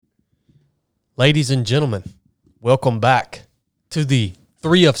Ladies and gentlemen, welcome back to the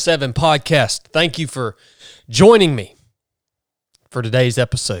 3 of 7 podcast. Thank you for joining me for today's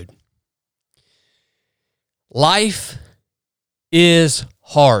episode. Life is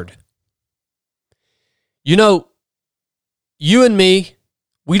hard. You know, you and me,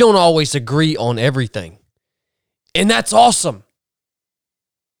 we don't always agree on everything. And that's awesome.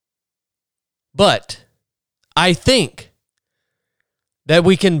 But I think that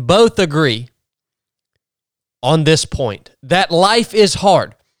we can both agree on this point, that life is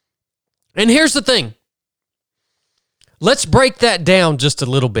hard. And here's the thing. Let's break that down just a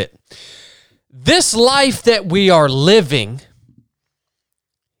little bit. This life that we are living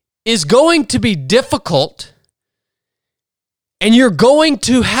is going to be difficult, and you're going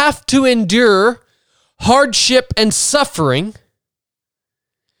to have to endure hardship and suffering.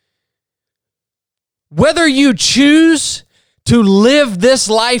 Whether you choose to live this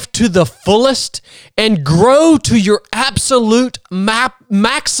life to the fullest and grow to your absolute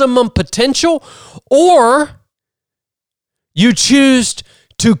maximum potential, or you choose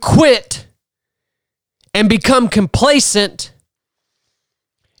to quit and become complacent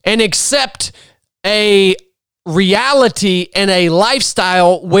and accept a reality and a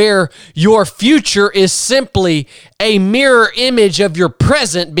lifestyle where your future is simply a mirror image of your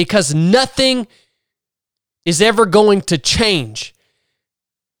present because nothing is ever going to change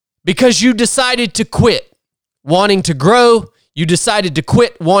because you decided to quit wanting to grow. You decided to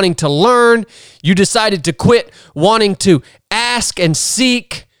quit wanting to learn. You decided to quit wanting to ask and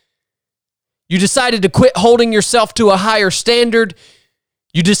seek. You decided to quit holding yourself to a higher standard.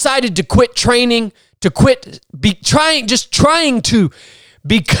 You decided to quit training, to quit trying to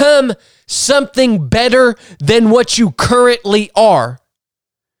become something better than what you currently are.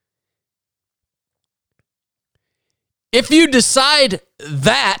 If you decide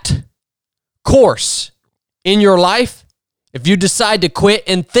that course in your life, if you decide to quit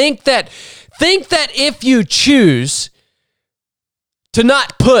and think that if you choose to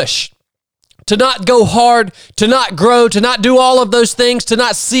not push, to not go hard, to not grow, to not do all of those things, to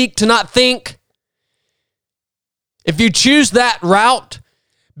not seek, to not think, if you choose that route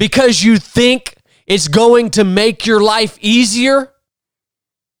because you think it's going to make your life easier,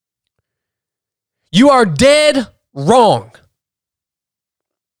 you are dead wrong.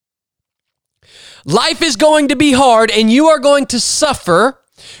 Life is going to be hard and you are going to suffer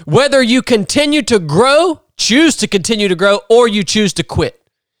whether you continue to grow, choose to continue to grow, or you choose to quit.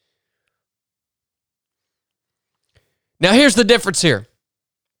 Now here's the difference here.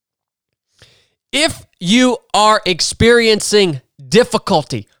 If you are experiencing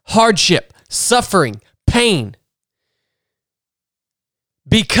difficulty, hardship, suffering, pain,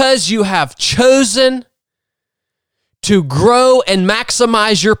 because you have chosen to grow and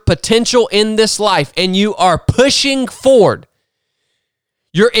maximize your potential in this life, and you are pushing forward,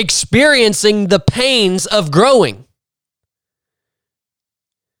 you're experiencing the pains of growing.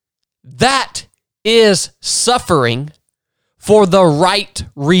 That is suffering for the right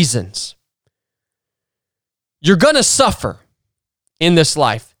reasons. You're going to suffer in this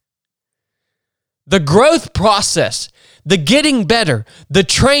life. The growth process, the getting better, the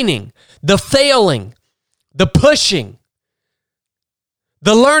training, the failing, the pushing,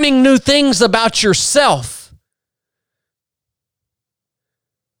 the learning new things about yourself.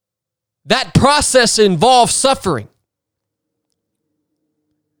 That process involves suffering.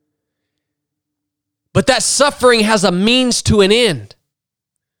 But that suffering has a means to an end.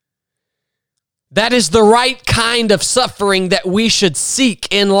 That is the right kind of suffering that we should seek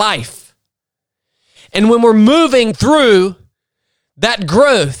in life. And when we're moving through that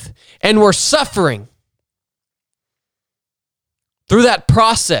growth and we're suffering through that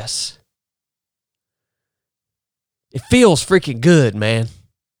process, it feels freaking good, man.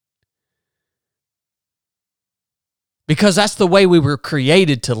 Because that's the way we were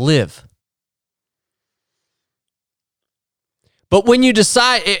created to live. But when you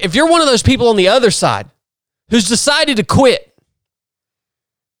decide, if you're one of those people on the other side who's decided to quit,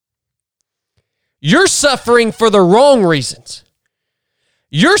 you're suffering for the wrong reasons.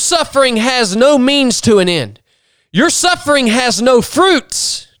 Your suffering has no means to an end. Your suffering has no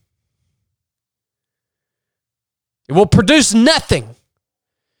fruits. It will produce nothing.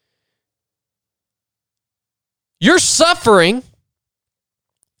 You're suffering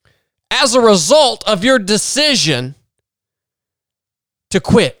as a result of your decision to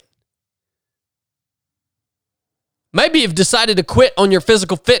quit. Maybe you've decided to quit on your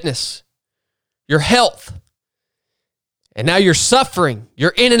physical fitness, your health, and now you're suffering.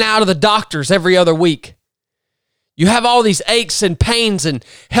 You're in and out of the doctors every other week. You have all these aches and pains and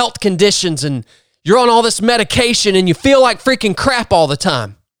health conditions, and you're on all this medication, and you feel like freaking crap all the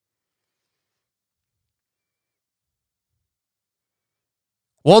time.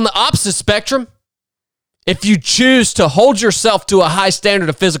 Well, on the opposite spectrum, if you choose to hold yourself to a high standard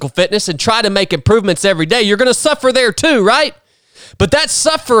of physical fitness and try to make improvements every day, you're going to suffer there too, right? But that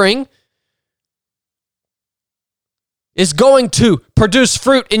suffering is going to produce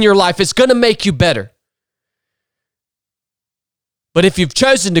fruit in your life. It's going to make you better. But if you've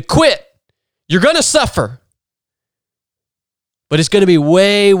chosen to quit, you're going to suffer. But it's going to be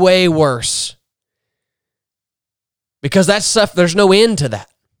way, way worse. Because that stuff, there's no end to that.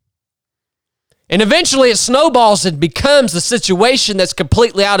 And eventually it snowballs and becomes a situation that's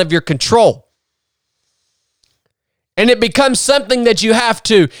completely out of your control. And it becomes something that you have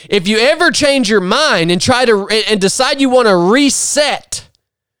to, if you ever change your mind and try to, and decide you want to reset,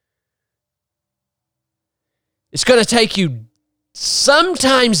 it's going to take you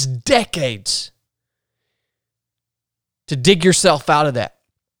sometimes decades to dig yourself out of that.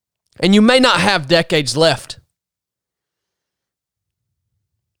 And you may not have decades left.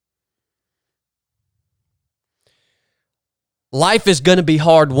 Life is going to be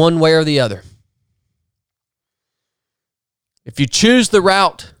hard one way or the other. If you choose the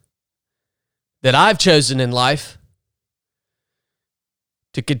route that I've chosen in life,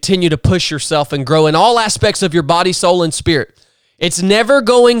 to continue to push yourself and grow in all aspects of your body, soul, and spirit, it's never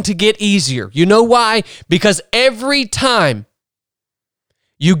going to get easier. You know why? Because every time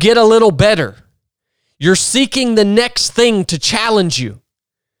you get a little better, you're seeking the next thing to challenge you.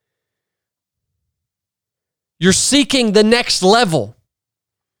 You're seeking the next level.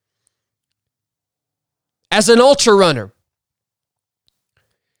 As an ultra runner,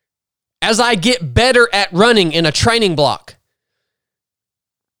 as I get better at running in a training block,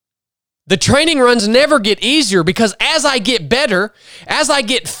 the training runs never get easier because as I get better, as I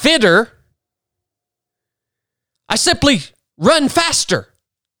get fitter, I simply run faster.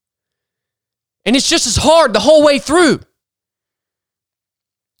 And it's just as hard the whole way through.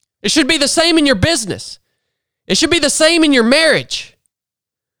 It should be the same in your business. It should be the same in your marriage.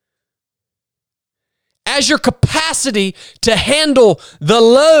 As your capacity to handle the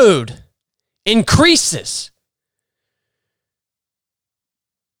load increases,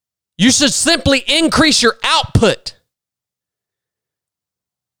 you should simply increase your output.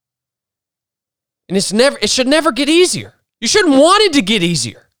 And it should never get easier. You shouldn't want it to get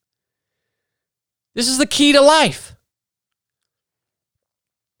easier. This is the key to life.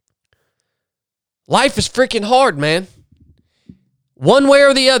 Life is freaking hard, man. One way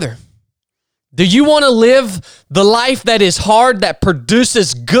or the other. Do you want to live the life that is hard, that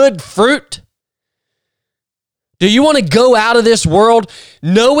produces good fruit? Do you want to go out of this world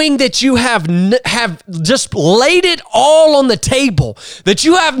knowing that you have just laid it all on the table, that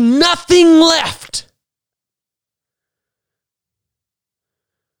you have nothing left?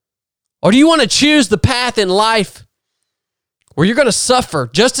 Or do you want to choose the path in life where you're going to suffer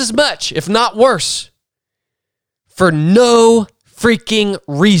just as much, if not worse, for no freaking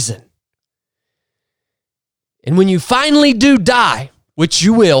reason? And when you finally do die, which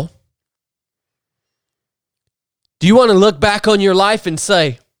you will, do you want to look back on your life and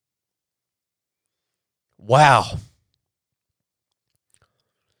say, wow,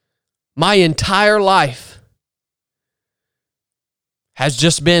 my entire life has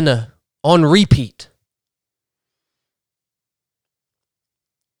just been on repeat?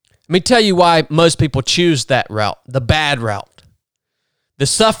 Let me tell you why most people choose that route, the bad route, the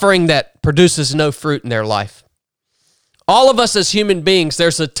suffering that produces no fruit in their life. All of us as human beings,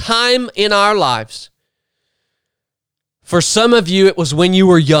 there's a time in our lives. For some of you, it was when you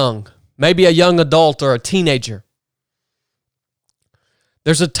were young, maybe a young adult or a teenager.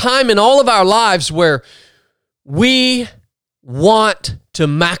 There's a time in all of our lives where we want to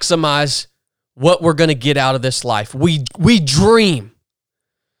maximize what we're going to get out of this life. We dream.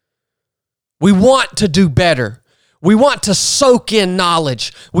 We want to do better. We want to soak in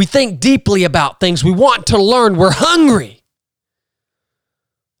knowledge. We think deeply about things. We want to learn. We're hungry.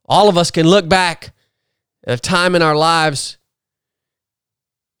 All of us can look back at a time in our lives,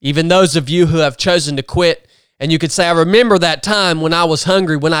 even those of you who have chosen to quit, and you could say, I remember that time when I was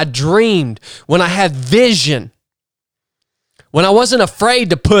hungry, when I dreamed, when I had vision, when I wasn't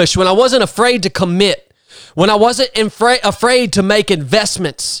afraid to push, when I wasn't afraid to commit, when I wasn't afraid to make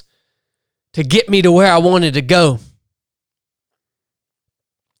investments to get me to where I wanted to go.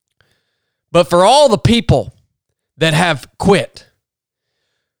 But for all the people that have quit,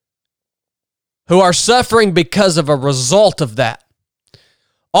 who are suffering because of a result of that,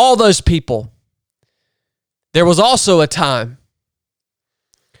 all those people, there was also a time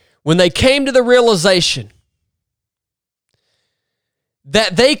when they came to the realization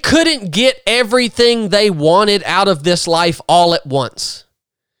that they couldn't get everything they wanted out of this life all at once.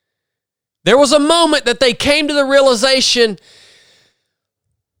 There was a moment that they came to the realization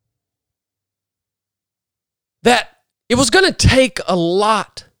that it was going to take a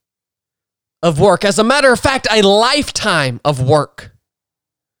lot of work. As a matter of fact, a lifetime of work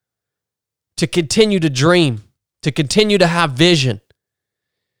to continue to dream, to continue to have vision,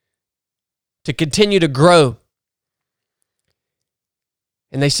 to continue to grow.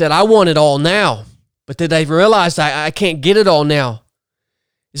 And they said, I want it all now. But then they realized I can't get it all now.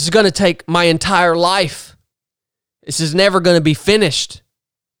 This is going to take my entire life. This is never going to be finished.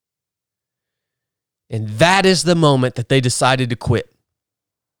 And that is the moment that they decided to quit.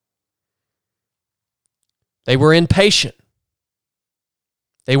 They were impatient.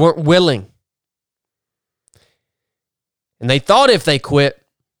 They weren't willing. And they thought if they quit,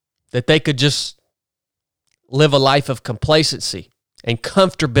 that they could just live a life of complacency and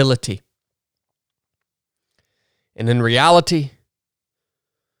comfortability. And in reality,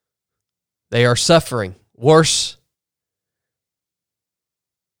 they are suffering worse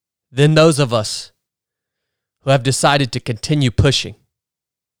than those of us who have decided to continue pushing.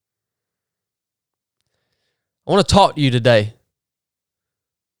 I want to talk to you today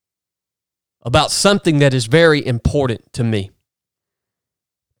about something that is very important to me.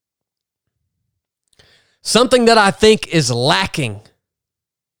 Something that I think is lacking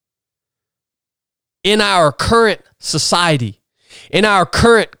in our current society, in our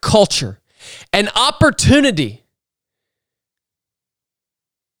current culture, an opportunity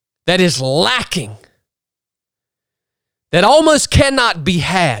that is lacking, that almost cannot be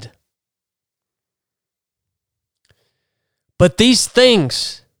had. But these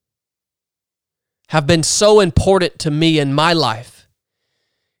things have been so important to me in my life,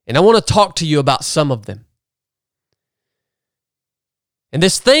 and I want to talk to you about some of them. And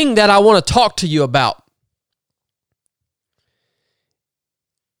this thing that I want to talk to you about,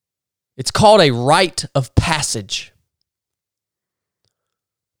 it's called a rite of passage.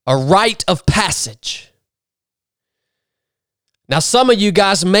 A rite of passage. Now, some of you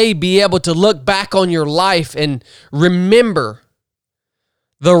guys may be able to look back on your life and remember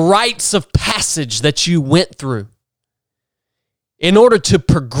the rites of passage that you went through in order to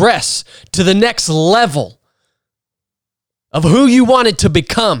progress to the next level of who you wanted to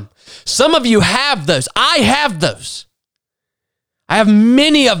become. Some of you have those. I have those. I have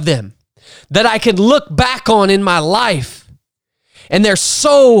many of them that I can look back on in my life, and they're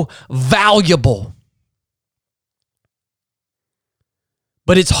so valuable.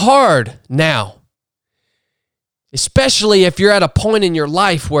 But it's hard now, especially if you're at a point in your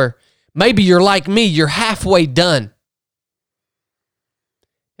life where maybe you're like me, you're halfway done.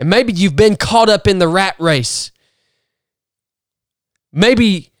 And maybe you've been caught up in the rat race.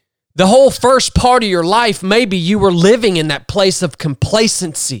 Maybe the whole first part of your life, maybe you were living in that place of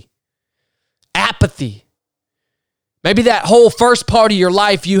complacency, apathy. Maybe that whole first part of your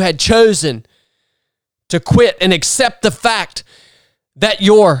life you had chosen to quit and accept the fact that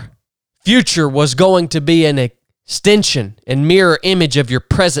your future was going to be an extension and mirror image of your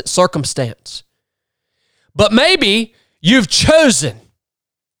present circumstance. But maybe you've chosen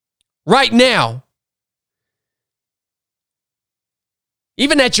right now,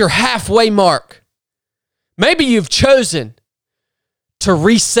 even at your halfway mark, maybe you've chosen to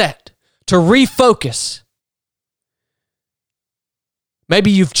reset, to refocus.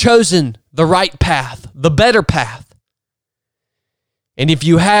 Maybe you've chosen the right path, the better path. And if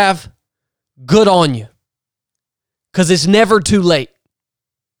you have, good on you. Because it's never too late.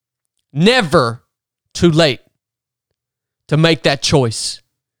 Never too late to make that choice.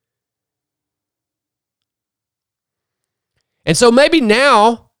 And so maybe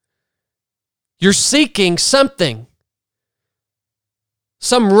now you're seeking something,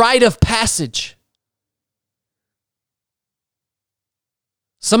 some rite of passage,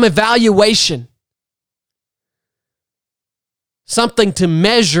 some evaluation, something to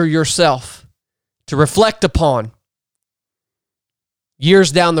measure yourself, to reflect upon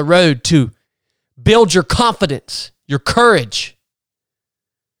years down the road, to build your confidence, your courage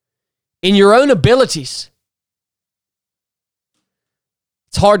in your own abilities.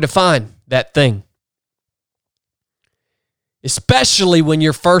 It's hard to find that thing, especially when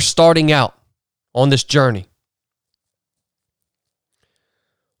you're first starting out on this journey.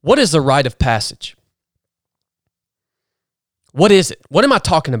 What is a rite of passage? What is it? What am I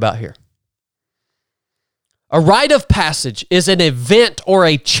talking about here? A rite of passage is an event or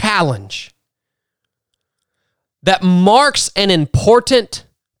a challenge that marks an important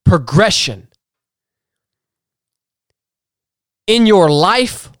progression in your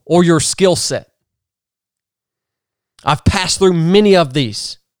life or your skill set. I've passed through many of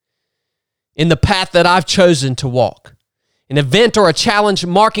these in the path that I've chosen to walk. An event or a challenge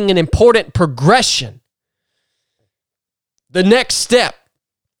marking an important progression. The next step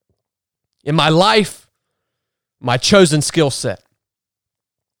in my life, my chosen skill set.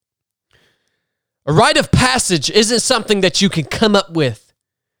 A rite of passage isn't something that you can come up with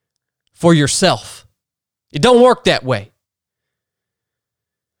for yourself. It don't work that way.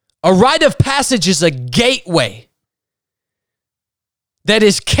 A rite of passage is a gateway that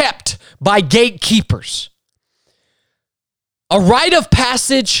is kept by gatekeepers. A rite of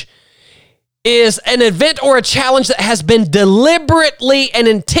passage is an event or a challenge that has been deliberately and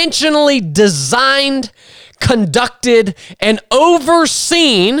intentionally designed, conducted, and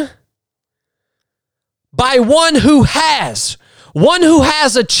overseen by one who has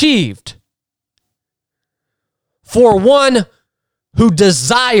achieved, for one who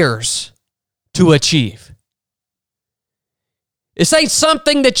desires to achieve. This ain't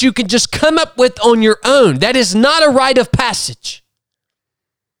something that you can just come up with on your own. That is not a rite of passage.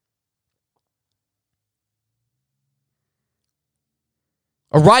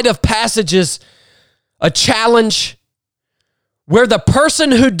 A rite of passage is a challenge where the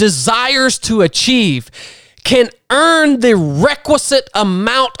person who desires to achieve can earn the requisite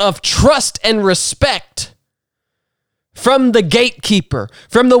amount of trust and respect from the gatekeeper,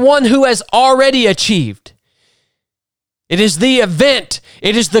 from the one who has already achieved. It is the event,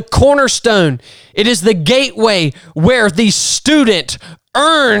 it is the cornerstone, it is the gateway where the student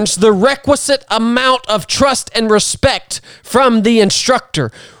earns the requisite amount of trust and respect from the instructor,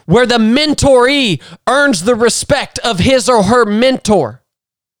 where the mentoree earns the respect of his or her mentor.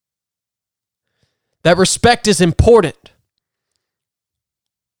 That respect is important.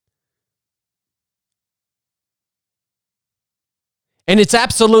 And it's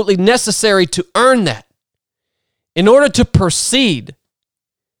absolutely necessary to earn that in order to proceed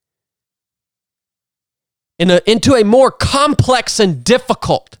into a more complex and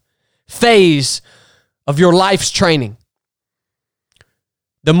difficult phase of your life's training.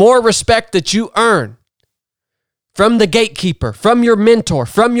 The more respect that you earn from the gatekeeper, from your mentor,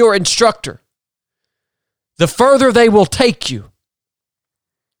 from your instructor, the further they will take you.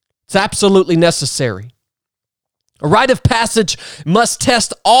 It's absolutely necessary. A rite of passage must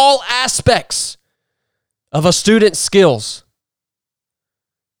test all aspects of a student's skills.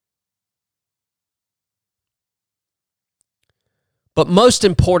 But most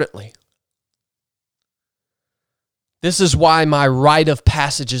importantly, this is why my rite of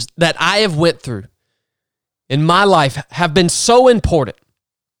passages that I have went through in my life have been so important.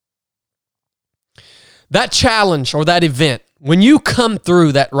 That challenge or that event, when you come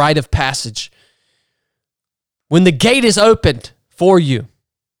through that rite of passage, when the gate is opened for you,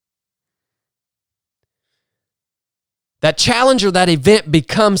 that challenge or that event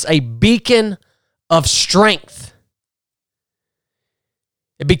becomes a beacon of strength.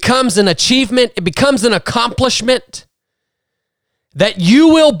 It becomes an achievement. It becomes an accomplishment that you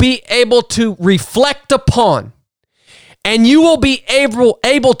will be able to reflect upon, and you will be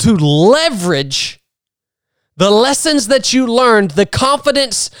able to leverage the lessons that you learned, the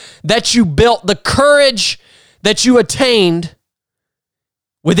confidence that you built, the courage that you attained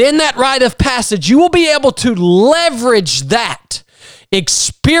within that rite of passage. You will be able to leverage that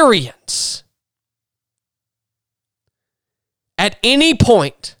experience at any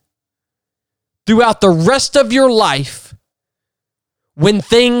point throughout the rest of your life when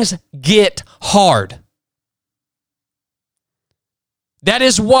things get hard. That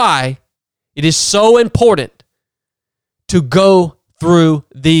is why it is so important to go through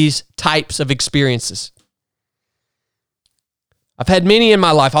these types of experiences. I've had many in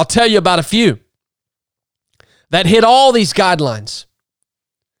my life. I'll tell you about a few that hit all these guidelines.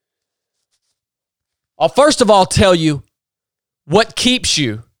 I'll first of all tell you what keeps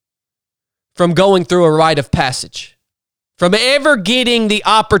you from going through a rite of passage, from ever getting the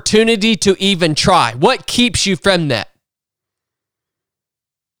opportunity to even try. What keeps you from that?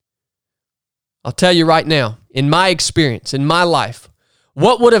 I'll tell you right now, in my experience, in my life,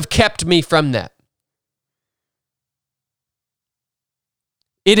 what would have kept me from that?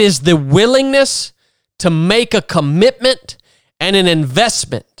 It is the willingness to make a commitment and an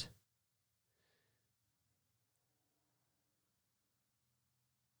investment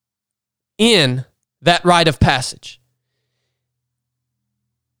in that rite of passage.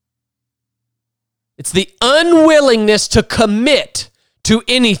 It's the unwillingness to commit to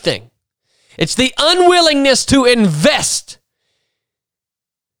anything. It's the unwillingness to invest.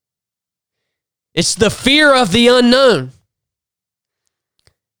 It's the fear of the unknown.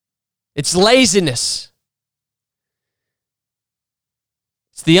 It's laziness.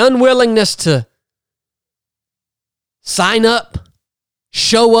 It's the unwillingness to sign up,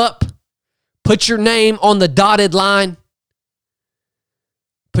 show up, put your name on the dotted line,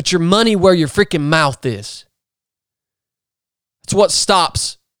 put your money where your freaking mouth is. That's what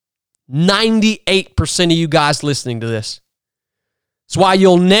stops 98% of you guys listening to this. That's why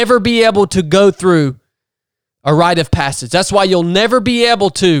you'll never be able to go through a rite of passage. That's why you'll never be able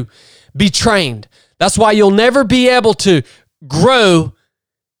to be trained. That's why you'll never be able to grow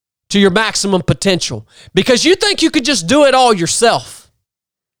to your maximum potential. Because you think you could just do it all yourself.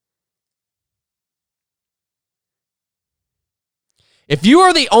 If you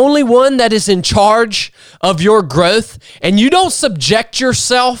are the only one that is in charge of your growth and you don't subject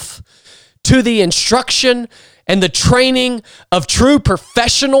yourself to the instruction and the training of true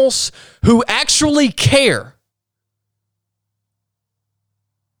professionals who actually care,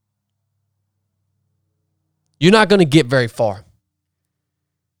 you're not going to get very far.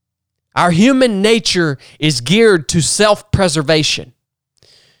 Our human nature is geared to self-preservation.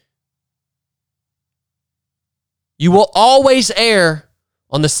 You will always err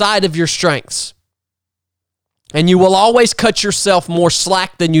on the side of your strengths, and you will always cut yourself more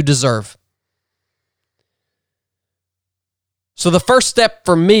slack than you deserve. So the first step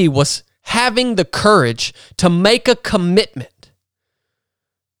for me was having the courage to make a commitment.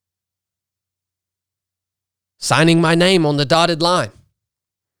 Signing my name on the dotted line.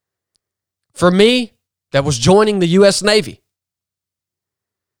 For me, that was joining the U.S. Navy.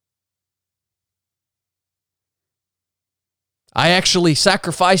 I actually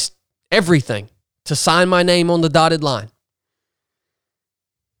sacrificed everything to sign my name on the dotted line.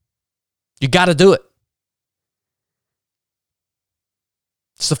 You got to do it.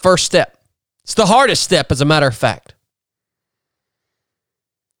 It's the first step. It's the hardest step, as a matter of fact.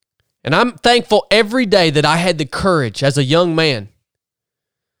 And I'm thankful every day that I had the courage as a young man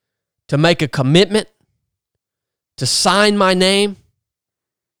to make a commitment, to sign my name,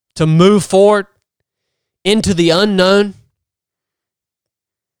 to move forward into the unknown.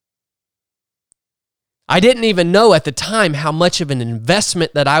 I didn't even know at the time how much of an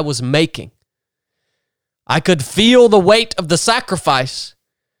investment that I was making. I could feel the weight of the sacrifice,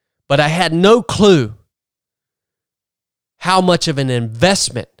 but I had no clue how much of an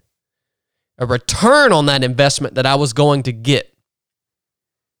investment, a return on that investment that I was going to get.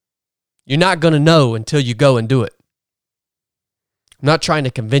 You're not going to know until you go and do it. I'm not trying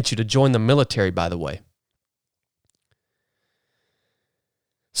to convince you to join the military, by the way.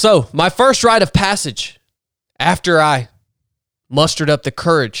 So, my first rite of passage, after I mustered up the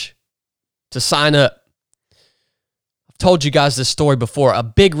courage to sign up, I've told you guys this story before. A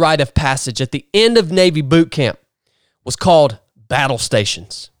big rite of passage at the end of Navy boot camp was called battle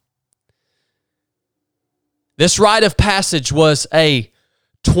stations. This rite of passage was a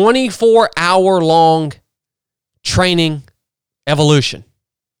 24-hour-long training evolution.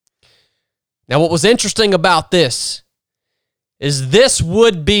 Now, what was interesting about this is this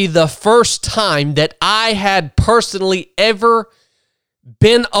would be the first time that I had personally ever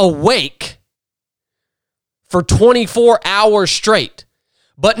been awake for 24 hours straight.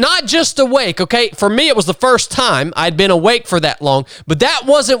 But not just awake, okay? For me, it was the first time I'd been awake for that long, but that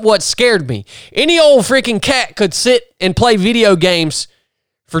wasn't what scared me. Any old freaking cat could sit and play video games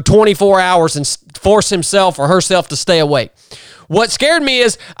for 24 hours and force himself or herself to stay awake. What scared me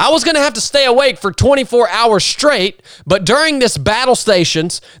is I was going to have to stay awake for 24 hours straight, but during this battle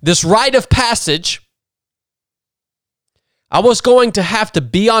stations, this rite of passage, I was going to have to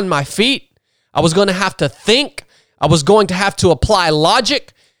be on my feet. I was going to have to think. I was going to have to apply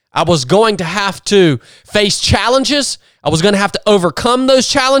logic. I was going to have to face challenges. I was going to have to overcome those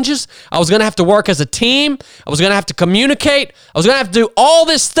challenges. I was going to have to work as a team. I was going to have to communicate. I was going to have to do all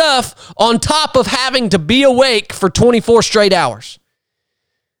this stuff on top of having to be awake for 24 straight hours.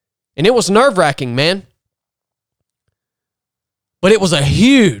 And it was nerve-wracking, man. But it was a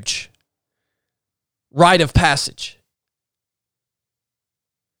huge rite of passage.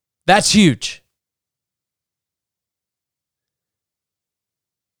 That's huge.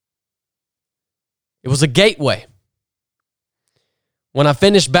 It was a gateway. When I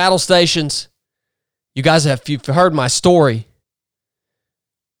finished battle stations, you guys have, if you've heard my story,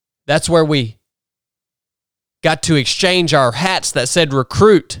 that's where we got to exchange our hats that said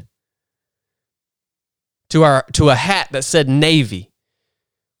recruit to a hat that said Navy.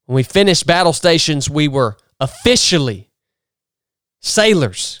 When we finished battle stations, we were officially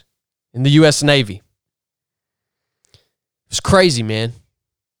sailors, in the U.S. Navy. It was crazy, man.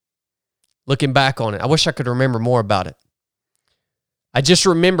 Looking back on it, I wish I could remember more about it. I just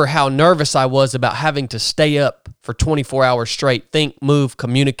remember how nervous I was about having to stay up for 24 hours straight, think, move,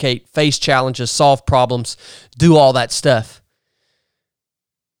 communicate, face challenges, solve problems, do all that stuff.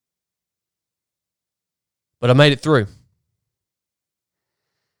 But I made it through.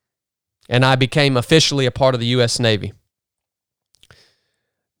 And I became officially a part of the U.S. Navy.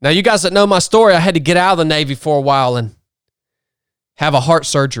 Now, you guys that know my story, I had to get out of the Navy for a while and have a heart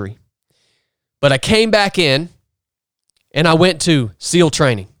surgery. But I came back in, and I went to SEAL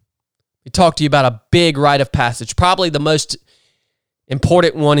training. We talked to you about a big rite of passage, probably the most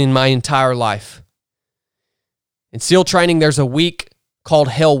important one in my entire life. In SEAL training, there's a week called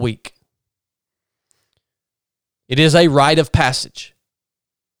Hell Week. It is a rite of passage.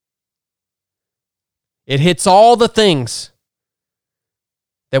 It hits all the things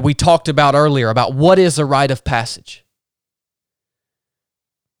that we talked about earlier about what is a rite of passage.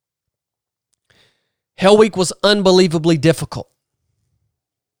 Hell Week was unbelievably difficult.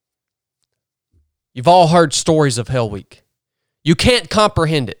 You've all heard stories of Hell Week. You can't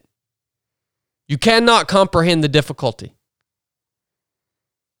comprehend it. You cannot comprehend the difficulty.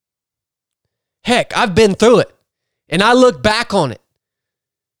 Heck, I've been through it, and I look back on it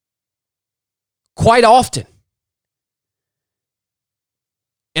quite often.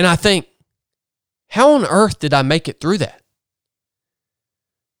 And I think, how on earth did I make it through that?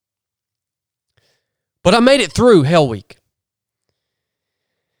 But I made it through Hell Week.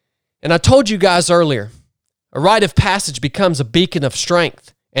 And I told you guys earlier, a rite of passage becomes a beacon of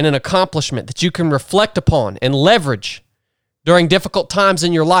strength and an accomplishment that you can reflect upon and leverage during difficult times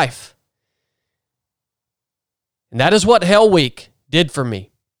in your life. And that is what Hell Week did for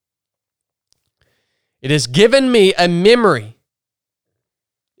me. It has given me a memory.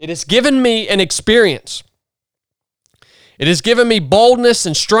 It has given me an experience. It has given me boldness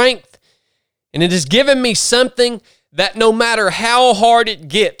and strength. And it has given me something that no matter how hard it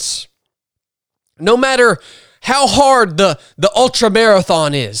gets, no matter how hard the ultra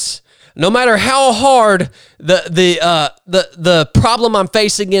marathon is, no matter how hard the problem I'm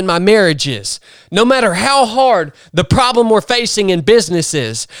facing in my marriage is, no matter how hard the problem we're facing in business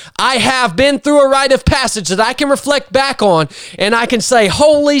is, I have been through a rite of passage that I can reflect back on, and I can say,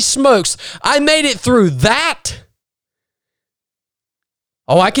 holy smokes, I made it through that.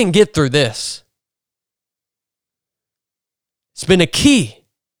 Oh, I can get through this. It's been a key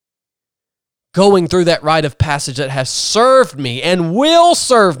going through that rite of passage that has served me and will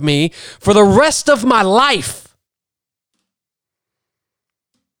serve me for the rest of my life.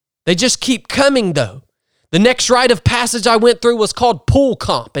 They just keep coming, though. The next rite of passage I went through was called pool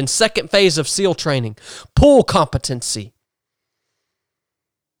comp in second phase of SEAL training. Pool competency.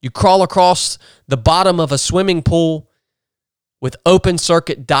 You crawl across the bottom of a swimming pool with open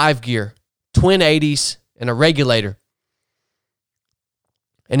circuit dive gear, twin 80s, and a regulator.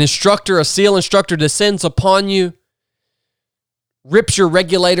 A SEAL instructor descends upon you, rips your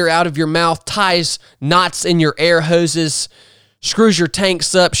regulator out of your mouth, ties knots in your air hoses, screws your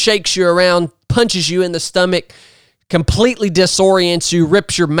tanks up, shakes you around, punches you in the stomach, completely disorients you,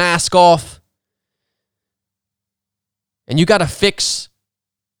 rips your mask off. And you got to fix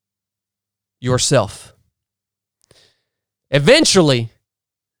yourself. Eventually,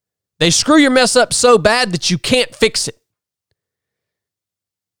 they screw your mess up so bad that you can't fix it.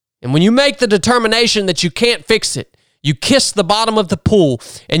 And when you make the determination that you can't fix it, you kiss the bottom of the pool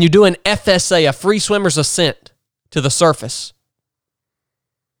and you do an FSA, a free swimmer's ascent to the surface.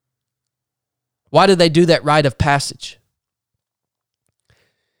 Why do they do that rite of passage?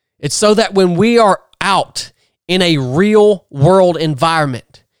 It's so that when we are out in a real world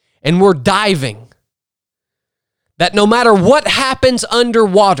environment and we're diving, that no matter what happens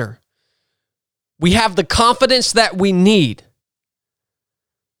underwater, we have the confidence that we need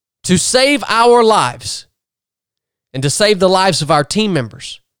to save our lives and to save the lives of our team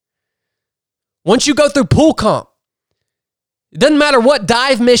members. Once you go through pool comp, it doesn't matter what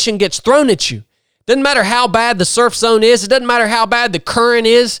dive mission gets thrown at you. It doesn't matter how bad the surf zone is. It doesn't matter how bad the current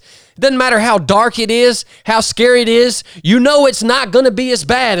is. It doesn't matter how dark it is, how scary it is. You know it's not going to be as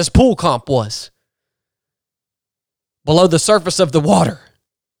bad as pool comp was below the surface of the water.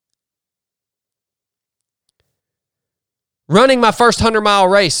 Running my first 100-mile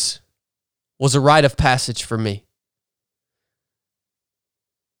race was a rite of passage for me.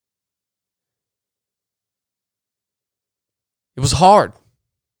 It was hard.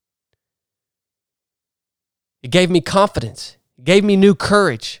 It gave me confidence. It gave me new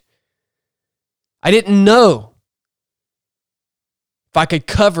courage. I didn't know if I could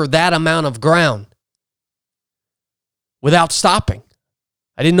cover that amount of ground without stopping.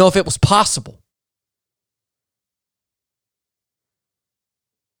 I didn't know if it was possible.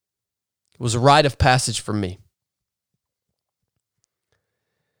 It was a rite of passage for me.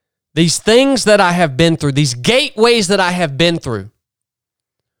 These things that I have been through, these gateways that I have been through,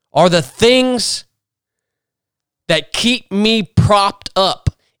 are the things that keep me propped up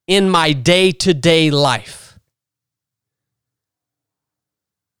in my day-to-day life.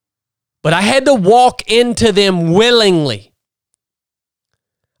 But I had to walk into them willingly.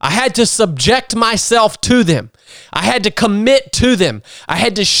 I had to subject myself to them. I had to commit to them. I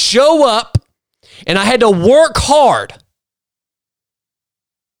had to show up, and I had to work hard.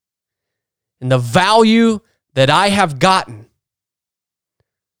 And the value that I have gotten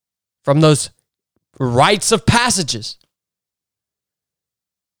from those rites of passages,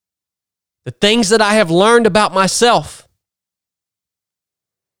 the things that I have learned about myself,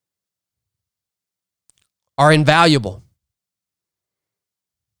 are invaluable.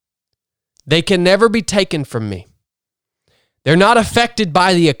 They can never be taken from me. They're not affected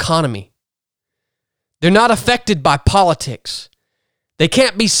by the economy. They're not affected by politics. They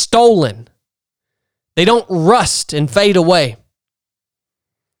can't be stolen. They don't rust and fade away.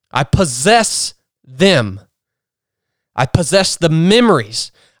 I possess them. I possess the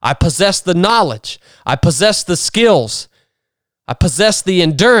memories. I possess the knowledge. I possess the skills. I possess the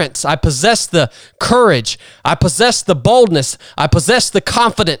endurance. I possess the courage. I possess the boldness. I possess the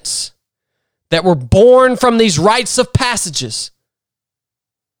confidence that were born from these rites of passages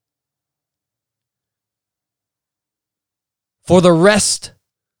for the rest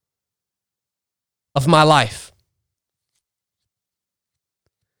of my life.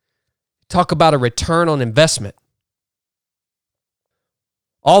 Talk about a return on investment.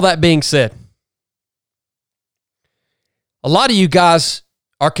 All that being said, a lot of you guys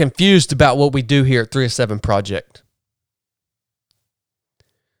are confused about what we do here at 307 Project.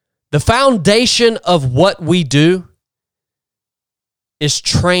 The foundation of what we do is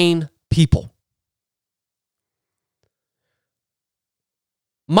train people.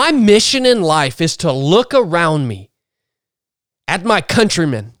 My mission in life is to look around me at my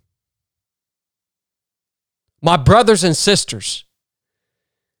countrymen, my brothers and sisters.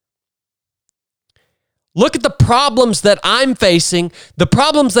 Look at the problems that I'm facing, the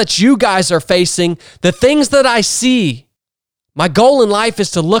problems that you guys are facing, the things that I see. My goal in life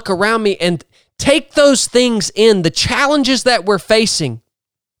is to look around me and take those things in, the challenges that we're facing,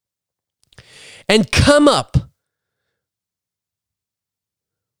 and come up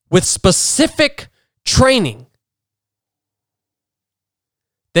with specific training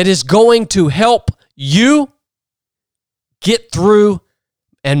that is going to help you get through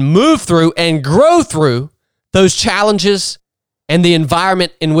and move through and grow through those challenges and the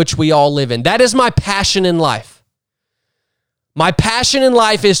environment in which we all live in. That is my passion in life. My passion in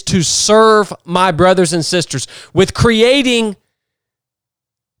life is to serve my brothers and sisters with creating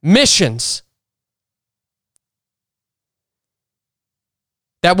missions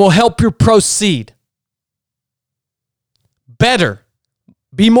that will help you proceed better,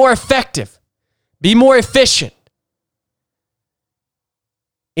 be more effective, be more efficient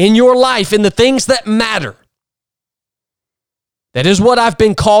in your life, in the things that matter. That is what I've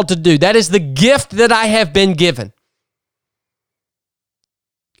been called to do. That is the gift that I have been given.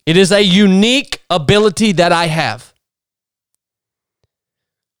 It is a unique ability that I have.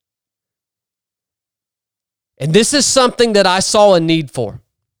 And this is something that I saw a need for.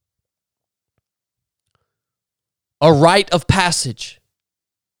 A rite of passage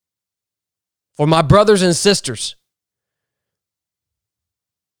for my brothers and sisters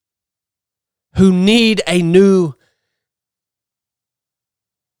who need a new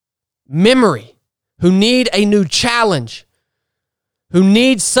memory, who need a new challenge, who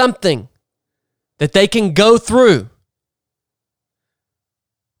need something that they can go through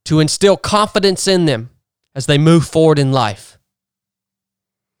to instill confidence in them as they move forward in life.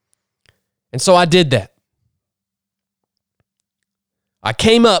 And so I did that. I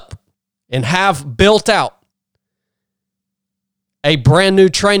came up and have built out a brand new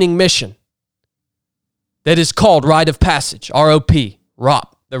training mission that is called Rite of Passage, ROP,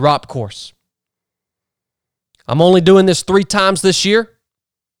 ROP, the ROP course. I'm only doing this 3 times this year.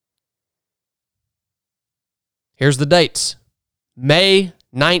 Here's the dates. May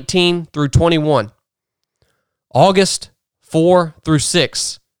 19 through 21. August 4 through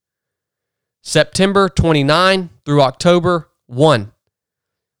 6. September 29 through October 1.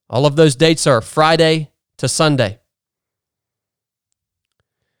 All of those dates are Friday to Sunday.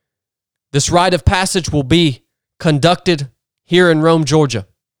 This rite of passage will be conducted here in Rome, Georgia,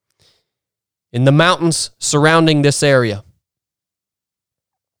 in the mountains surrounding this area.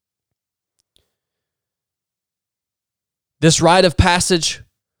 This rite of passage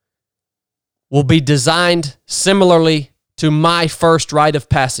will be designed similarly to my first rite of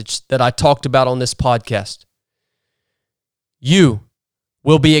passage that I talked about on this podcast. You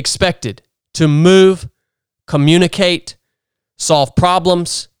will be expected to move, communicate, solve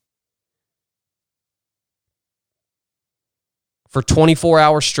problems for 24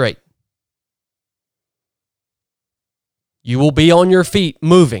 hours straight. You will be on your feet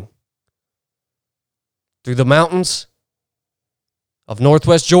moving through the mountains of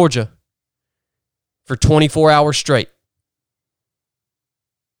Northwest Georgia for 24 hours straight.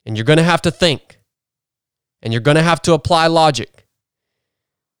 And you're going to have to think. And you're going to have to apply logic.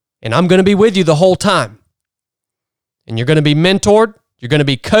 And I'm going to be with you the whole time. And you're going to be mentored, you're going to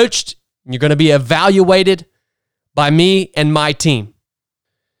be coached, and you're going to be evaluated by me and my team.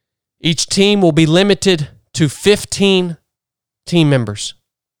 Each team will be limited to 15 team members.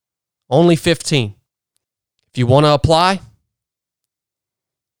 Only 15. If you want to apply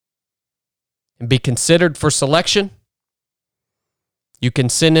and be considered for selection, you can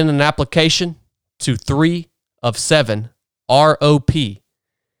send in an application to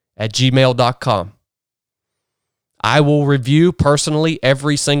 3of7ROP@gmail.com. I will review personally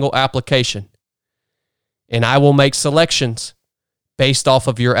every single application, and I will make selections based off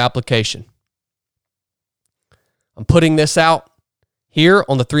of your application. I'm putting this out here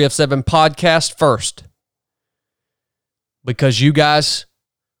on the 3 of 7 podcast first because you guys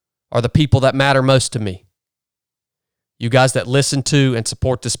are the people that matter most to me. You guys that listen to and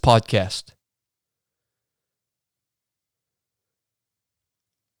support this podcast.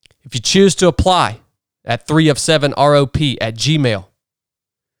 If you choose to apply at 3of7ROP@gmail,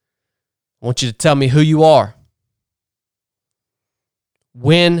 I want you to tell me who you are,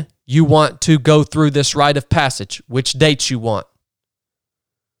 when you want to go through this rite of passage, which dates you want.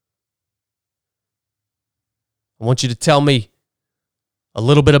 I want you to tell me a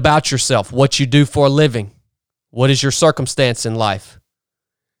little bit about yourself, what you do for a living, what is your circumstance in life.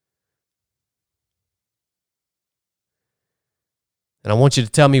 And I want you to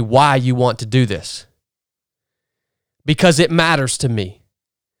tell me why you want to do this. Because it matters to me.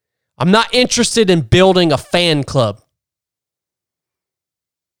 I'm not interested in building a fan club.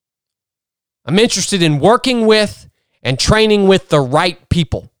 I'm interested in working with and training with the right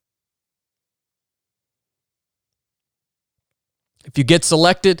people. If you get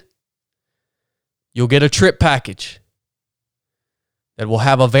selected, you'll get a trip package that will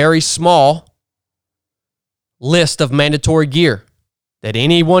have a very small list of mandatory gear that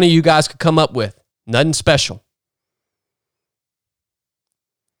any one of you guys could come up with. Nothing special.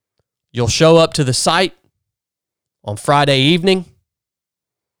 You'll show up to the site on Friday evening.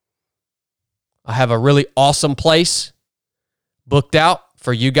 I have a really awesome place booked out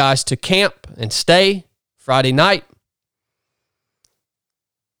for you guys to camp and stay Friday night.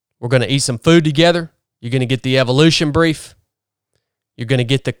 We're going to eat some food together. You're going to get the evolution brief. You're going to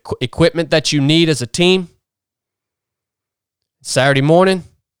get the equipment that you need as a team. Saturday morning,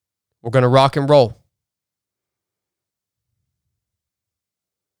 we're going to rock and roll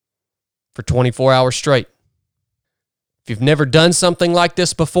for 24 hours straight. If you've never done something like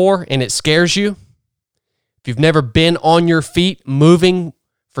this before and it scares you, if you've never been on your feet moving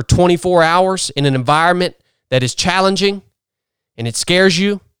for 24 hours in an environment that is challenging and it scares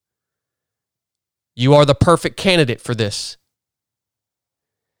you, you are the perfect candidate for this.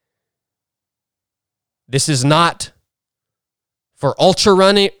 This is not for ultra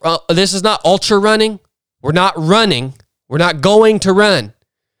running. This is not ultra running. We're not running. We're not going to run.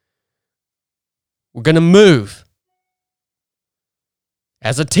 We're going to move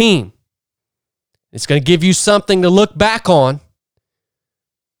as a team. It's going to give you something to look back on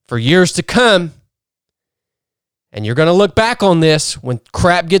for years to come. And you're going to look back on this when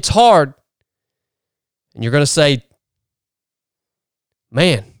crap gets hard. And you're going to say,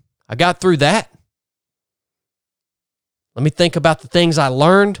 man, I got through that. Let me think about the things I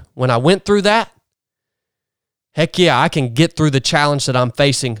learned when I went through that. Heck yeah, I can get through the challenge that I'm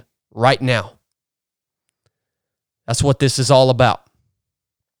facing right now. That's what this is all about.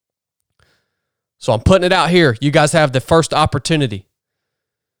 So I'm putting it out here. You guys have the first opportunity.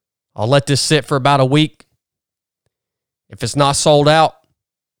 I'll let this sit for about a week. If it's not sold out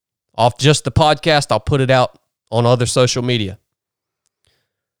off just the podcast, I'll put it out on other social media.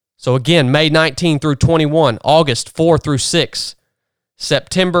 So again, May 19 through 21, August 4 through 6,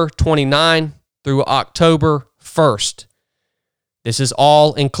 September 29 through October 1st. This is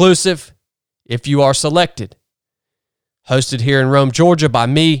all inclusive if you are selected. hosted here in Rome, Georgia by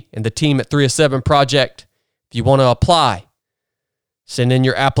me and the team at 3 of 7 Project. If you want to apply, send in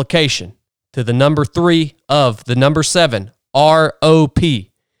your application to the number 3 of the number 7,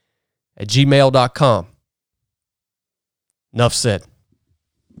 ROP, at gmail.com. Enough said.